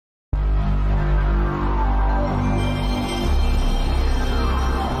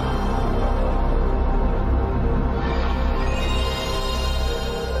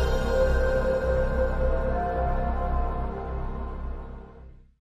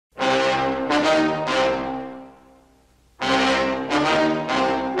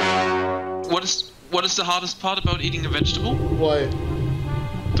what is the hardest part about eating a vegetable? What?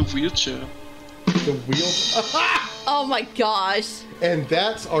 The wheelchair. The wheel. Oh my gosh. And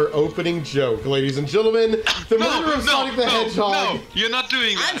that's our opening joke, ladies and gentlemen. The murder of Sonic the Hedgehog. No, you're not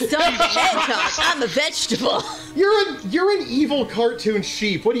doing that. I'm Sonic the Hedgehog. I'm a vegetable. You're an evil cartoon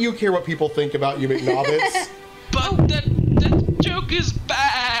sheep. What do you care what people think about you, McNobbits? But that joke is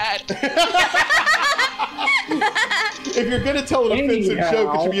bad. If you're gonna tell an offensive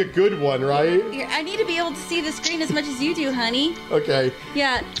joke, it should be a good one, right? I need to be able to see the screen as much as you do, honey. Okay.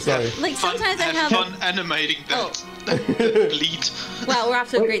 Yeah. Sorry. Like sometimes I have fun animating that. Bleed. Wow, we're off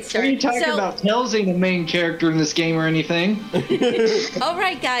to a great start. Are you talking about Tailsing the main character in this game or anything? All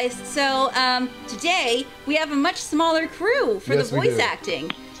right, guys. So today we have a much smaller crew for the voice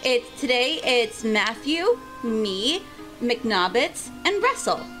acting. Today it's Matthew, me, McNobbits, and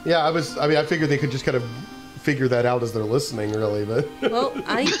Russell. Yeah, I figured they could just kind of figure that out as they're listening, really, but... Well,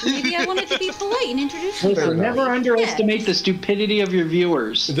 maybe I wanted to be polite and introduce you. Listen, never underestimate the stupidity of your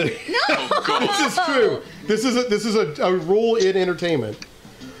viewers. No! This is true. This is a rule in entertainment.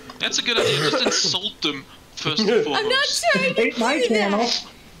 That's a good idea. Just insult them first and foremost. I'm not trying to Ain't my channel.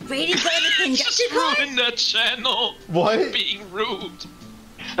 Ready to go to the conductor Just car? ruin that channel. What? Being rude.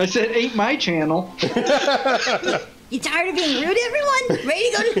 I said, ain't my channel. You tired of being rude, everyone?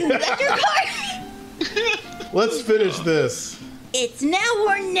 Ready to go to the conductor car? Let's finish this. It's now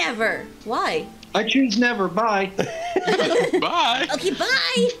or never. Why? I choose never. Bye. Bye. Okay,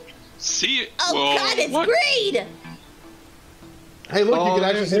 bye. See you. Oh, Whoa, God, it's what? great. Hey, look, you can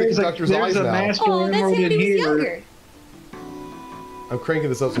actually see the conductor's eyes now. Master Oh, that's him emerald when in he was here. younger. I'm cranking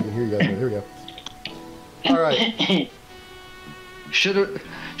this up so we can hear you guys. Here we go. All right.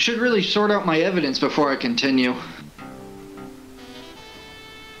 Should really sort out my evidence before I continue.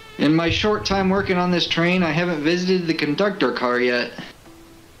 In my short time working on this train, I haven't visited the conductor car yet.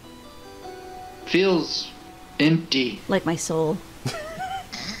 Feels empty. Like my soul.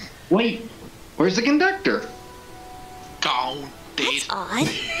 Wait, where's the conductor? Gone. Dead. That's odd.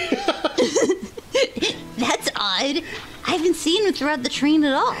 That's odd. I haven't seen him throughout the train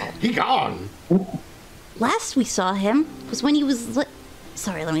at all. He gone. Last we saw him was when he was...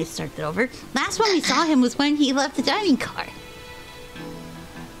 Sorry, let me start that over. Last one we saw him was when he left the dining car.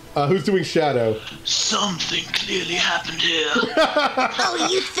 Who's doing Shadow? Something clearly happened here. Oh,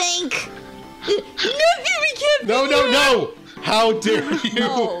 you think? No! How dare you?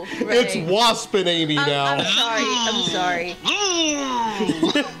 No, It's Ray. Wasp and Amy now. I'm sorry.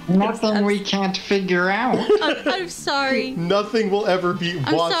 Nothing we can't figure out. I'm sorry. Nothing will ever beat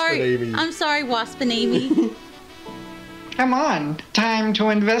Wasp and Amy. I'm sorry, Wasp and Amy. Come on, time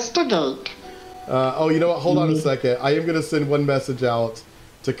to investigate. Oh, you know what? Hold on a second. I am going to send one message out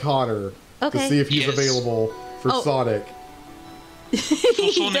to Connor to see if he's available for Sonic.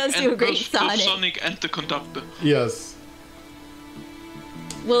 He does do a great Sonic. Sonic and the conductor. Yes.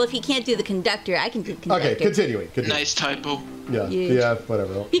 Well, if he can't do the conductor, I can do the conductor. Okay, continuing. Nice typo. Yeah,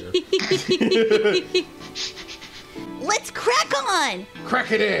 whatever. I don't care. Let's crack on!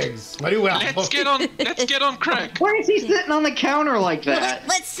 Cracking eggs. Let's get on crack. Why is he sitting on the counter like that?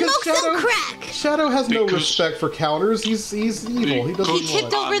 Let's smoke some crack! Shadow has no respect for counters. He's evil. He doesn't He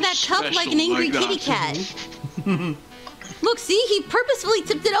tipped over that cup like an angry kitty cat. Look, see? He purposefully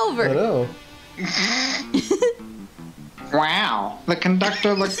tipped it over. I know. Wow, the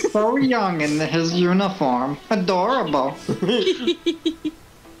conductor looks so young in his uniform. Adorable.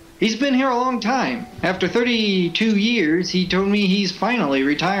 He's been here a long time. After 32 years, he told me he's finally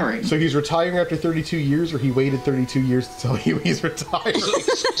retiring. So he's retiring after 32 years, or he waited 32 years to tell you he's retired?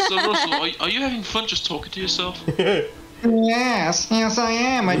 So Russell, are you having fun just talking to yourself? Yes, I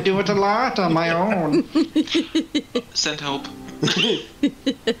am. I do it a lot on my own. Send help.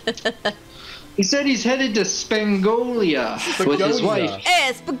 He said he's headed to Spangolia with his wife.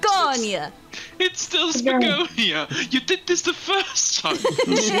 Spagonia! It's still Spagonia. You did this the first time.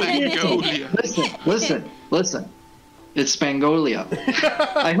 Spangolia. Listen. It's Spangolia.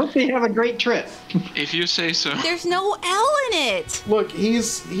 I hope they have a great trip. If you say so. There's no L in it. Look,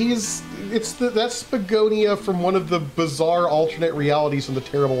 that's Spagonia from one of the bizarre alternate realities from the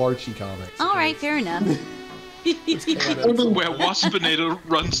terrible Archie comics. All right, fair enough. Where Waspinator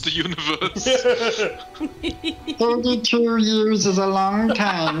runs the universe. 32 years is a long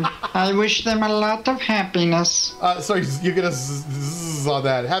time. I wish them a lot of happiness. Sorry, you're gonna zzz on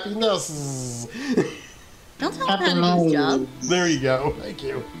that. Happiness. Don't tell him how to do his job. There you go. Thank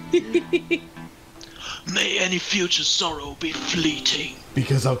you. May any future sorrow be fleeting.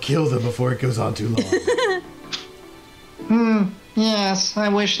 Because I'll kill them before it goes on too long. Yes, I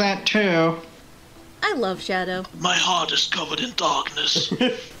wish that too. I love Shadow. My heart is covered in darkness.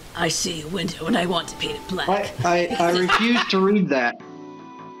 I see a window and I want to paint it black. I refuse to read that.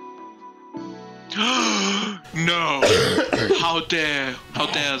 No! How dare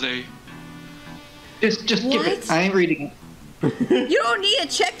they? Just give it. I ain't reading it. You don't need to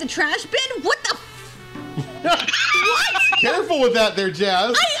check the trash bin? What the What? Careful with that there,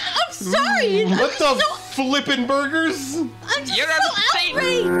 Jazz. I'm sorry. What the flippin' burgers? I'm just so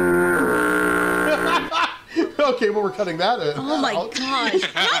outraged. Okay, well, we're cutting that in. Oh my gosh,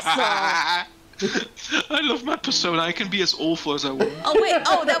 Russell. I love my persona. I can be as awful as I want. Oh wait,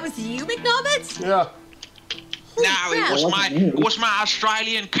 that was you, McNubbins? Yeah. Holy No, crap. it was my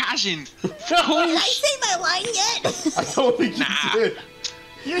Australian cousin. Did I say my line yet? I don't think you did.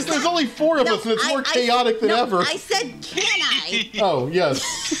 There's only 4 of us, and it's more chaotic than ever. I said, can I? Oh, yes.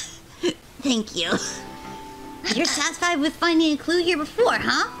 Thank you. You're satisfied with finding a clue here before,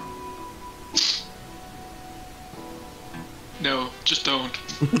 huh? No, just don't.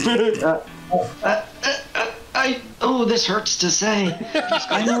 Oh, this hurts to say.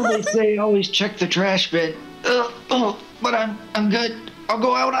 I know they say always check the trash bin. But I'm good. I'll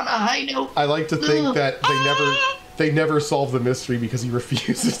go out on a high note. I like to think that they never solve the mystery because he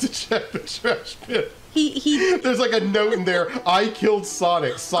refuses to check the trash bin. There's like a note in there. I killed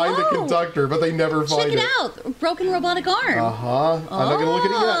Sonic. Signed the conductor, but they never find it. Check it out. Broken robotic arm. I'm not gonna look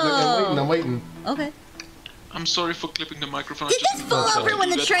at it yet. I'm waiting. Okay. I'm sorry for clipping the microphone. Did this fall over when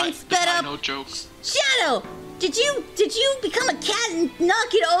the train sped up? No jokes. Shadow, did you become a cat and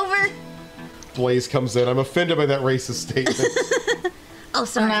knock it over? Blaze comes in. I'm offended by that racist statement. Oh,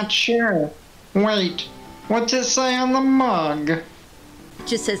 sorry. I'm not sure. Wait, what's it say on the mug? It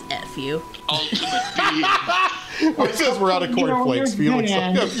just says F you. Ultimate being. It says we're out of cornflakes. Felix.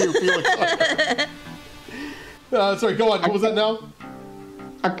 Sorry, go on. What was that now?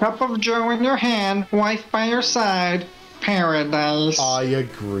 A cup of joe in your hand, wife by your side, paradise. I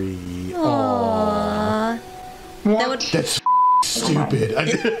agree. Aww. What? That's stupid.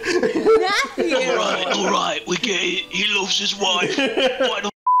 Matthew. All right, we get it. He loves his wife. Why the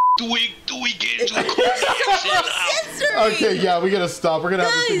do we get into a conversation? Okay, yeah, we gotta stop. We're gonna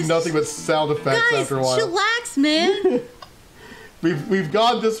have to do nothing but sound effects after a while. Chillax, man. We've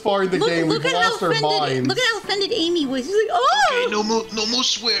gone this far in the game. We've lost our minds. Look at how offended Amy was. She's like, oh. Okay, no more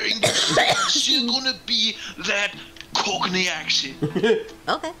swearing. It's still gonna be that Cockney accent.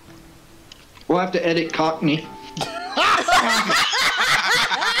 Okay. We'll have to edit Cockney.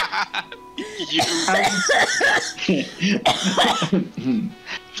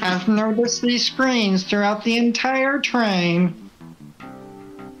 I've noticed these screens throughout the entire train.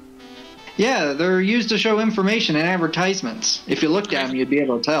 Yeah, they're used to show information in advertisements. If you looked at them, you'd be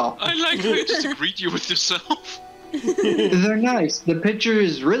able to tell. I like how you just agreed you with yourself. They're nice. The picture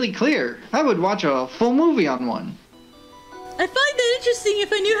is really clear. I would watch a full movie on one. I find that interesting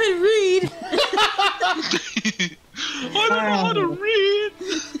if I knew how to read. I don't know how to read.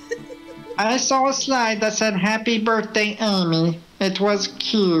 I saw a slide that said, "Happy birthday, Amy." It was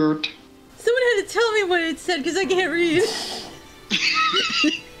cute. Someone had to tell me what it said because I can't read.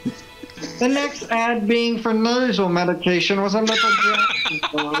 The next ad being for nasal medication was a little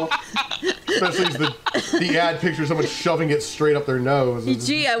girl. Especially the ad picture someone shoving it straight up their nose.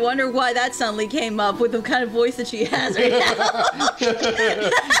 Gee, I wonder why that suddenly came up with the kind of voice that she has right now.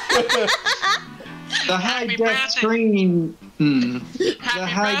 The high-def screen. The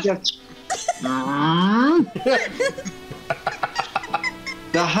high-def.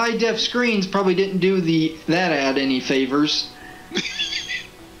 The high-def screens probably didn't do that ad any favors.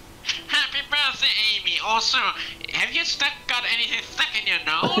 Happy birthday, Amy. Also, have you got anything stuck in your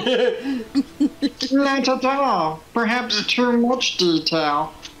nose? Not at all. Perhaps too much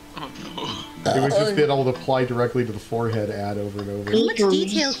detail. Oh no. It was just that all applied directly to the forehead ad over and over. How much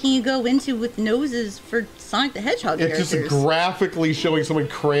detail can you go into with noses for Sonic the Hedgehog characters? It's just graphically showing someone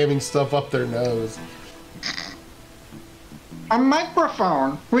cramming stuff up their nose. A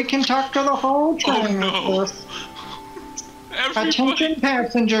microphone. We can talk to the whole train. Oh no. Attention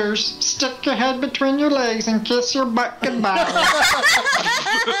passengers, stick your head between your legs and kiss your butt goodbye.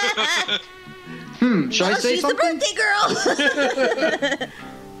 Should I say she's something? the birthday girl!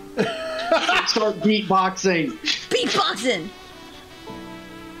 Start beatboxing. Beatboxing!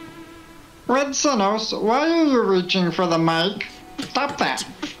 Red Sinnos, why are you reaching for the mic? Stop that.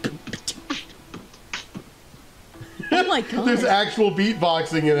 Oh my god. There's actual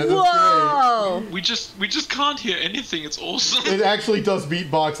beatboxing in it. That's Whoa! We just can't hear anything. It's awesome. great. It actually does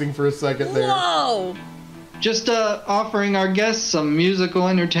beatboxing for a second there. Whoa! Just offering our guests some musical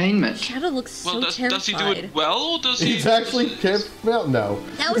entertainment. Shadow looks so terrified. Does he do it well, or does he? He's actually well, no.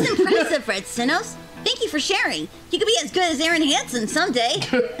 That was impressive, Red Sinnos. Thank you for sharing. You could be as good as Aaron Hansen someday.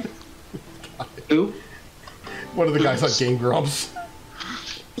 Who? One of the guys on Game Grumps.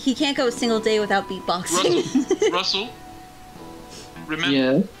 He can't go a single day without beatboxing. Russell? Remember?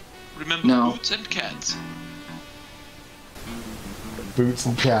 Yeah. Remember No. boots and cats. Boots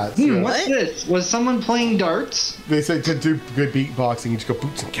and cats. Yeah. What's this? Was someone playing darts? They say to do good beatboxing, you just go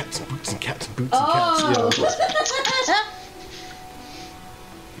boots and cats and boots and cats and boots and cats. Yeah.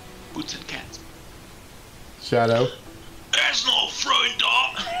 Boots and cats. Shadow. That's not a throwing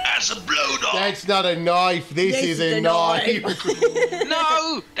dart. That's a blow dart. That's not a knife. This is a knife.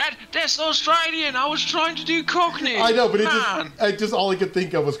 No, that's Australian. I was trying to do Cockney. I know, but Man. it just all I could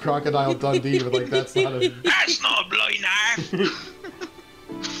think of was Crocodile Dundee. But like, that's not a. That's not a bloody knife.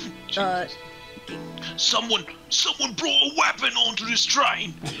 Someone brought a weapon onto this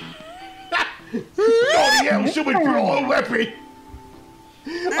train. Bloody hell! Someone brought a weapon.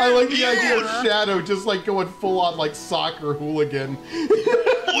 I like the idea of Shadow just like going full on like soccer hooligan.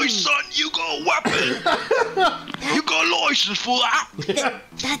 Oi, son, you got a weapon. You got a license for that?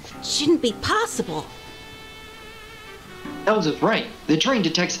 That shouldn't be possible. Elves is right. The train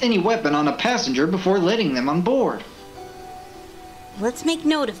detects any weapon on a passenger before letting them on board. Let's make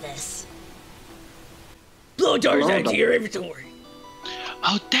note of this. Blow darts out to your inventory.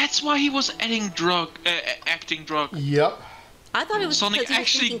 Oh, that's why he was acting drunk. Yep. I thought it was Sonic because he was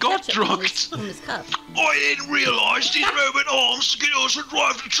actually drinking got ketchup drugged. from his cup. I didn't realise these robot arms could also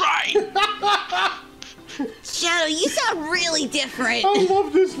drive the train. Shadow, you sound really different. I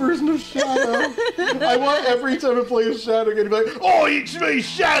love this version of Shadow. I want every time I play a Shadow game to be like, oh, it's me,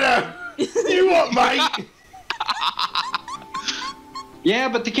 Shadow. You what, mate? Yeah,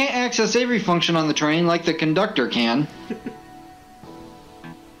 but they can't access every function on the train like the conductor can.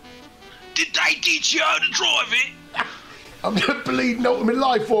 Did they teach you how to drive it? I'm just bleeding out of my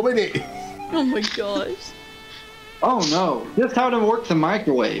life for a minute. Oh my gosh. Oh no, just how to work the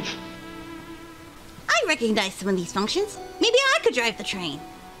microwave. I recognize some of these functions. Maybe I could drive the train.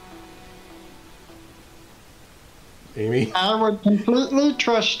 Amy? I would completely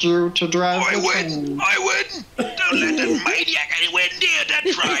trust you to drive I the wouldn't. train. I wouldn't. Don't let that maniac anywhere near that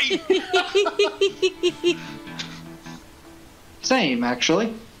train. Same,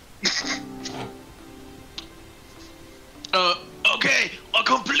 actually. Okay, I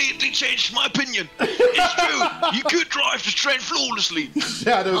completely changed my opinion. It's true, you could drive the train flawlessly.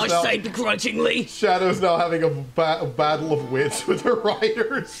 Shadow's I now, say begrudgingly. Shadow's now having a battle of wits with her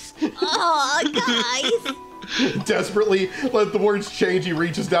riders. Oh, guys. Desperately, let the words change, he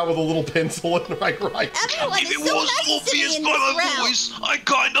reaches down with a little pencil and right. Everyone If is it so was nice to me obvious in by this my round. voice, I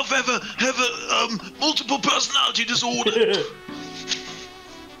kind of have a multiple personality disorder.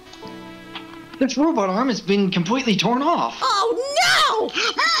 This robot arm has been completely torn off. Oh,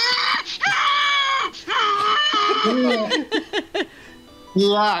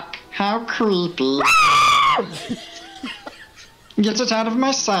 Yuck, how creepy. Get it out of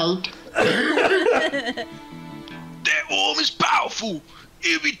my sight. That arm is powerful.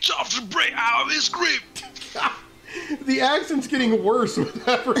 It'll be tough to break out of his grip. The accent's getting worse with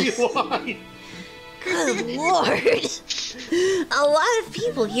every line. Good lord. A lot of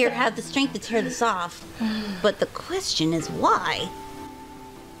people here have the strength to tear this off. But the question is why?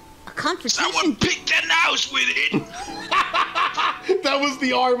 A confrontation... Someone picked their nose with it. That was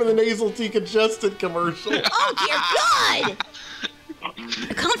the arm in the nasal decongestant commercial. Oh, dear God!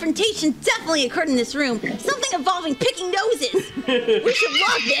 A confrontation definitely occurred in this room. Something involving picking noses. We should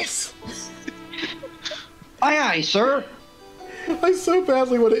log this. Aye, aye, sir. I so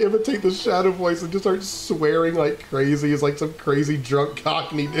badly want to imitate the Shadow voice and just start swearing like crazy as like some crazy drunk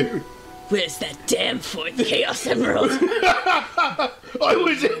Cockney dude. Where's that damn fourth Chaos Emerald? I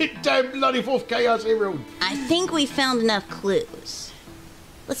was in damn bloody fourth Chaos Emerald. I think we found enough clues.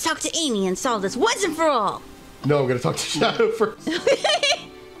 Let's talk to Amy and solve this once and for all. No, I'm gonna talk to Shadow first. Ain't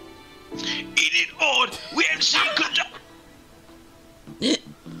it odd? We haven't seen You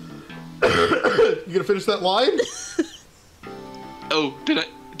gonna finish that line? Oh, did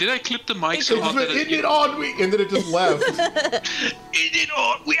I clip the mic so hard that Isn't it odd? And then it just left. Ain't it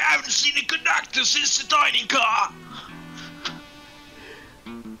odd? We haven't seen a conductor since the dining car.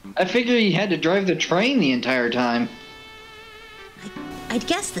 I figured he had to drive the train the entire time. I'd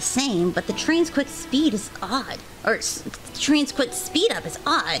guess the same, but the train's quick speed is odd. The train's quick speed up is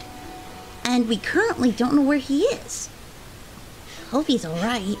odd. And we currently don't know where he is. Hope he's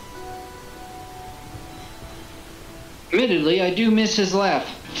alright. Admittedly, I do miss his laugh.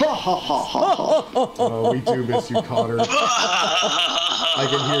 Ha ha ha ha ha. Oh, we do miss you, Connor.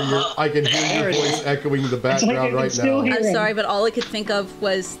 I can hear your voice echoing in the background right now. I'm sorry, but all I could think of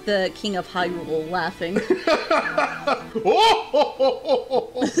was the King of Hyrule laughing.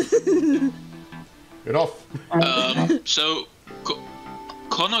 Get off. So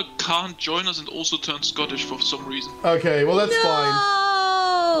Connor can't join us and also turn Scottish for some reason. Okay, well that's fine.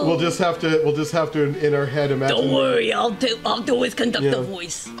 We'll just have to in our head imagine. Don't worry, I'll do his conductor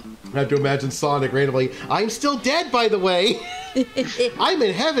voice. I have to imagine Sonic randomly. I'm still dead, by the way. I'm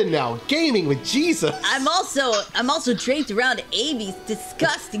in heaven now, gaming with Jesus. I'm also draped around Amy's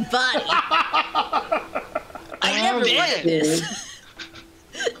disgusting body. I never wanted this.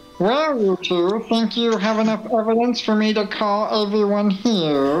 Well, you two, think you have enough evidence for me to call everyone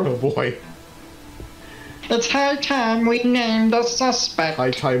here? Oh boy. It's high time we named a suspect.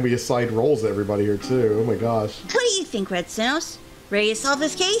 High time we assigned roles to everybody here too. Oh my gosh. What do you think, Red Sonos? Ready to solve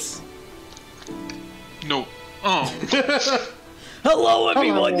this case? No. Oh. Hello,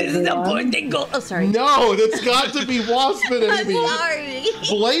 everyone. This is the Portingle. Oh, sorry. No, that's got to be Wasp and Amy. I'm sorry.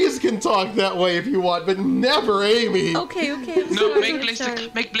 Blaze can talk that way if you want, but never Amy. Okay. I'm No,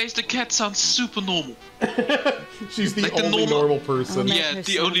 sorry, make Blaze the cat sound super normal. She's the Like the only normal I'll person. make Yeah, her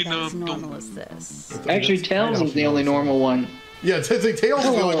the sound only as normal normal as this. Actually, Tails is the only normal one. Yeah, Tails is the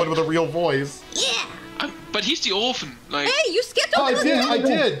only one with a real voice. Yeah. But he's the orphan. Like. Hey, you skipped Oh, over the I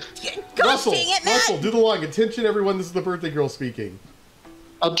did. Gosh Russell, dang it, Matt. Russell, do the line. Attention, everyone. This is the birthday girl speaking.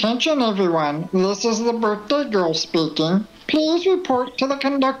 Attention, everyone. This is the birthday girl speaking. Please report to the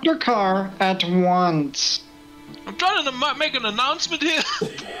conductor car at once. I'm trying to make an announcement here.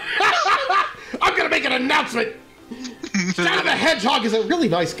 I'm gonna make an announcement. Santa the Hedgehog is a really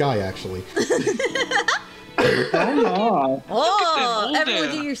nice guy, actually. Oh, Oh, them, everyone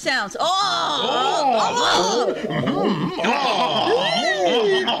there. do your sounds. Oh.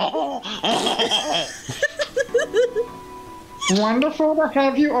 wonderful to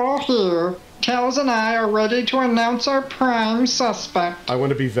have you all here. Tails and I are ready to announce our prime suspect. I want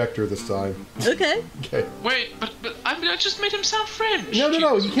to be Vector this time. Okay. Okay. Wait, but I just made him sound French.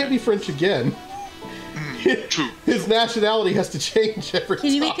 No. You can't be French again. True. His nationality has to change every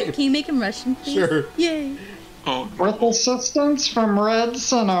Can you time. make him Russian, please? Sure. Yay. Oh. With assistance from Red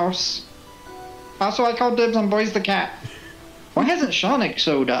Sonos. Also, I call dibs on Boys the Cat. Why hasn't Sonic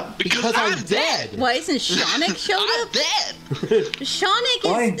showed up? Because I'm dead. Why isn't Shonik showed I'm up? dead. Shonik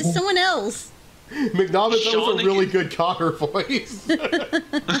Why? is someone else. McNobbins has a Sonic really is- good Connor voice.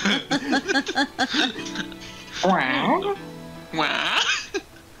 Wow. Wow.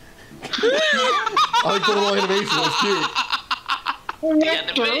 I like the little animation. It was cute.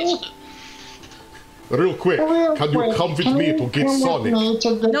 Victor, Real quick, real can you quick, come with can me you to get come with Sonic? me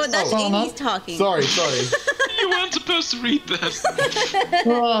to get No, that's Sonic? Amy's talking. Sorry. You weren't supposed to read that.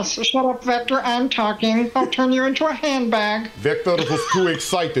 Yes, shut up, Vector. I'm talking. I'll turn you into a handbag. Vector was too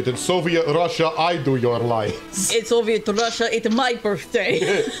excited. In Soviet Russia, I do your lines. It's Soviet Russia. It's my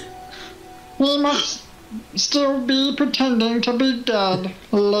birthday. He must still be pretending to be dead,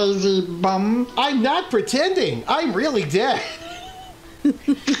 lazy bum. I'm not pretending. I'm really dead.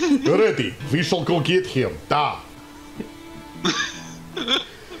 Ready. We shall go get him. Da.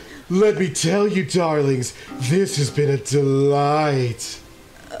 Let me tell you, darlings, this has been a delight.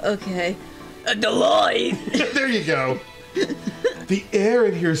 Okay. A delight. There you go. The air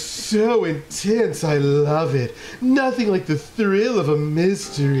in here is so intense. I love it. Nothing like the thrill of a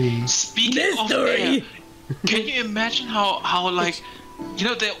mystery. Speaking of Mystery. air, can you imagine how like,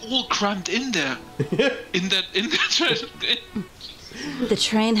 they're all crammed in there, in that trash. The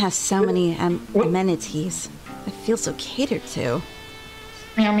train has so many amenities. I feel so catered to.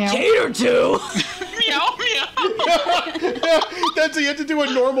 Meow meow. Cater to. Meow meow. That's you have to do a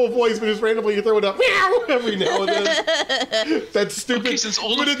normal voice, but just randomly you throw it up meow every now and then. That stupid. Okay, since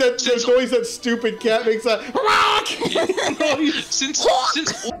all what of- did that since- noise that stupid cat makes? That Since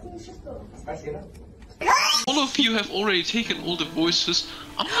all of you have already taken all the voices,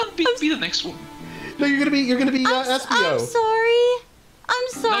 I'm gonna be the next one. no, you're gonna be I'm Espio. sorry. I'm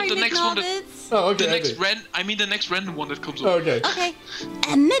sorry, the next one McNuggets. Oh, okay. The next okay. the next random one that comes up. Okay. Okay.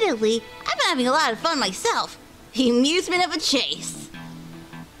 Admittedly, I've been having a lot of fun myself. The amusement of a chase.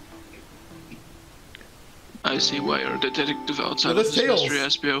 I see why you're a detective outside No, of that's this Tails. mystery,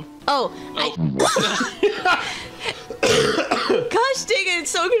 SBO. Oh, Gosh dang it,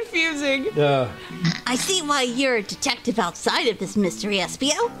 it's so confusing. Yeah. I see why you're a detective outside of this mystery,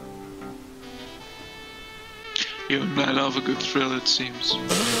 Espio. You and Matt have a good thrill, it seems.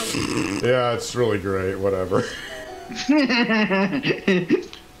 Yeah, it's really great. Whatever.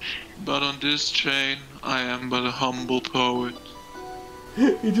 But on this train, I am but a humble poet.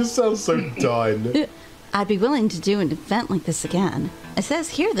 He just sounds so done. I'd be willing to do an event like this again. It says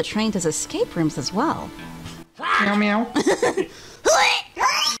here the train does escape rooms as well. Meow meow.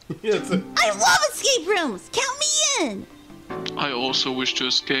 I love escape rooms! Count me in! I also wish to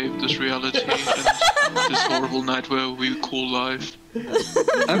escape this reality and this horrible nightmare we call life.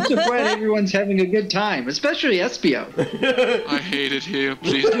 I'm so glad everyone's having a good time, especially Espio. I hate it here.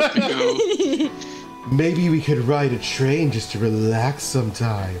 Please let me go. Maybe we could ride a train just to relax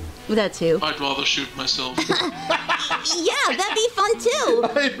sometime. That too. I'd rather shoot myself. Yeah, that'd be fun too.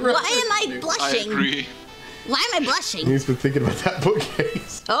 Why am I blushing? I agree. Why am I blushing? He's been thinking about that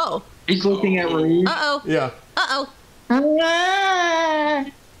bookcase. Oh. He's looking at Rouge. Uh-oh. Yeah. Uh-oh.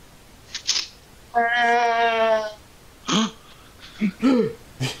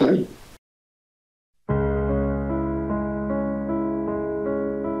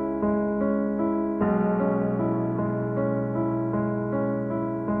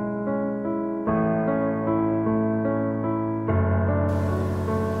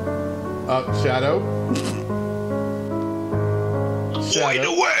 Shadow. Wait,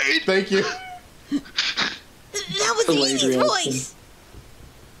 wait! Thank you. That was Amy's voice!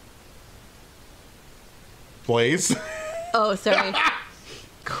 Blaze. Oh, sorry.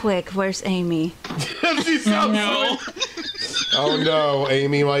 Quick, where's Amy? She sounds Oh no,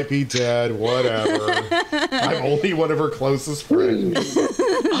 Amy might be dead. Whatever. I'm only one of her closest friends.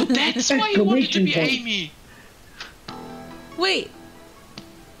 Oh, that's why you wanted to be Amy. Wait.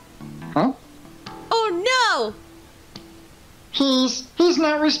 Huh? Oh no! He's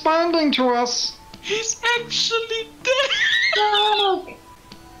not responding to us. He's actually dead.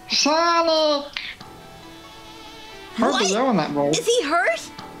 Sonic! Hard to yell in that voice. Is he hurt?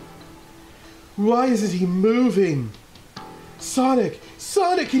 Why isn't he moving? Sonic!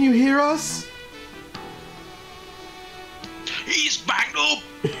 Sonic, can you hear us? He's backed up.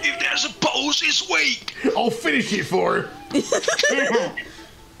 If there's a pose, it's weak. I'll finish it for him.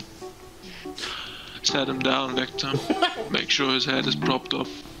 Set him down, Victor. Make sure his head is propped up.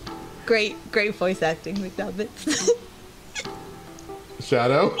 Great voice acting, McNuggets.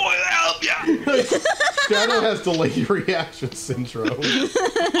 Shadow? I'll help ya. Shadow has delayed reaction syndrome.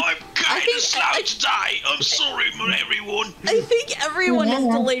 I'm kind of slow today. I'm sorry, everyone. I think everyone has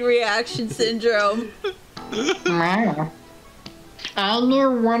delayed reaction syndrome. Wow. I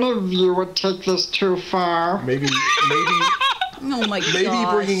knew one of you would take this too far. Maybe Oh my god. maybe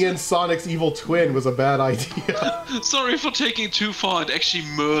bringing in Sonic's evil twin was a bad idea. Sorry for taking too far and actually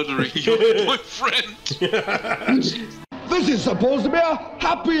murdering your boyfriend. This is supposed to be a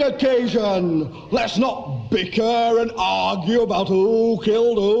happy occasion. Let's not bicker and argue about who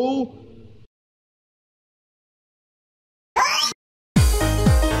killed who.